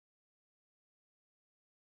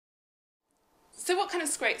So what kind of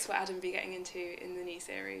scrapes will Adam be getting into in the new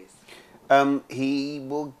series? He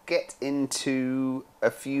will get into a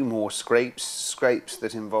few more scrapes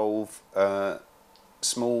that involve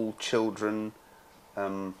small children,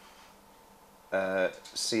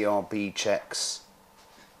 CRB checks,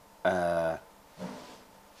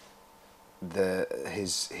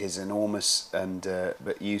 his enormous and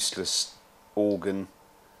but useless organ,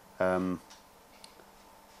 and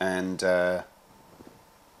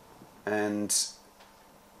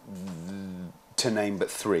to name but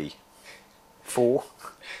three. 4?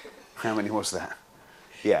 How many was that?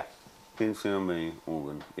 Yeah.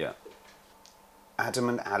 Organ. Yeah. Adam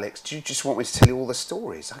and Alex. Do you just want me to tell you all the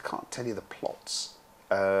stories? I can't tell you the plots.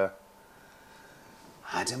 Adam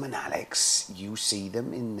and Alex. You see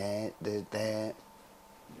them in their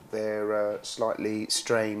slightly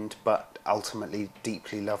strained but ultimately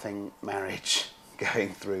deeply loving marriage,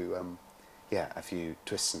 going through a few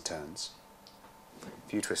twists and turns.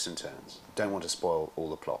 Don't want to spoil all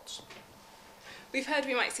the plots. We've heard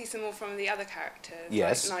we might see some more from the other characters,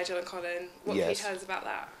 yes. like Nigel and Colin. What can you tell us about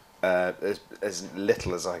that? As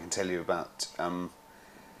little as I can tell you about.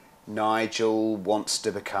 Nigel wants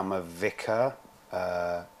to become a vicar.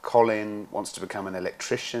 Colin wants to become an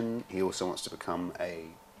electrician. He also wants to become a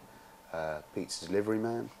pizza delivery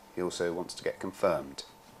man. He also wants to get confirmed.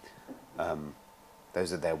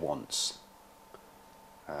 Those are their wants.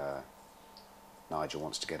 Nigel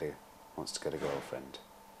wants to get a girlfriend.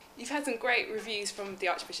 You've had some great reviews from the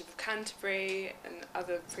Archbishop of Canterbury and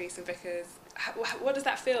other priests and vicars. What does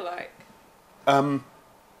that feel like?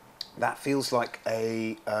 That feels like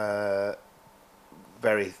a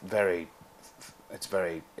very, very. It's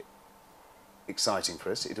very exciting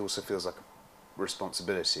for us. It also feels like a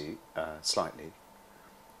responsibility, slightly,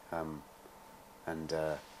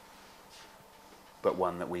 but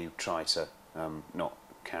one that we try to not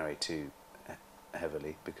carry too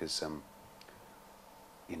heavily, because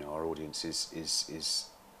our audience is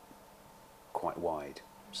quite wide,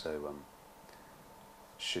 so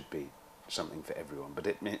should be something for everyone. But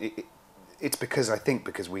it's because I think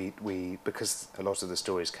because because a lot of the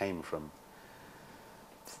stories came from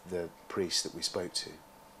the priests that we spoke to,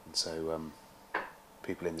 and so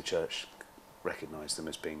people in the church recognise them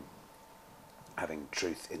as having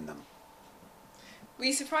truth in them. Were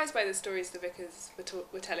you surprised by the stories the vicars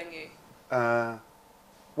were telling you?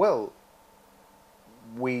 Well,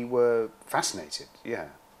 we were fascinated,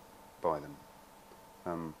 by them,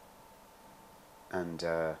 and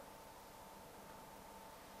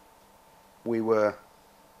we were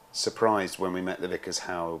surprised when we met the vicars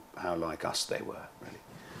how like us they were, really.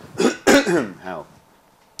 how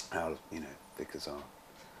vicars are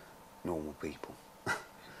normal people.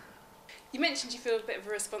 You mentioned you feel a bit of a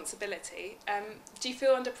responsibility. Do you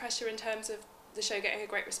feel under pressure in terms of the show getting a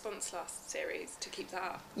great response last series to keep that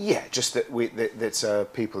up? Yeah, just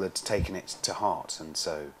that people had taken it to heart, and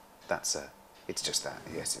so it's just that.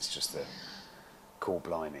 Yes, it's just the cool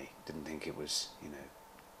blimey. Didn't think it was,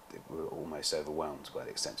 we were almost overwhelmed by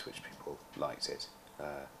the extent to which people liked it,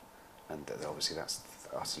 and obviously that's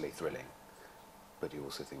utterly thrilling. But you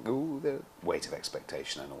also think, the weight of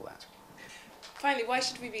expectation and all that. Finally, why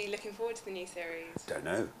should we be looking forward to the new series? Don't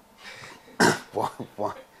know.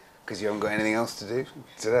 Why? Because you haven't got anything else to do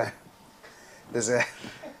today. There's I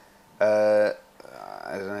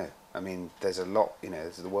don't know. I mean, there's a lot.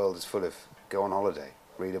 The world is full of. Go on holiday,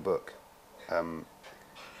 read a book. But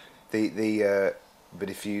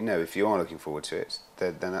if you are looking forward to it,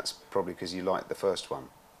 then that's probably because you liked the first one,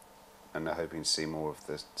 and are hoping to see more of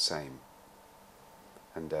the same.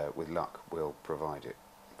 And with luck, we'll provide it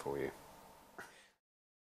for you.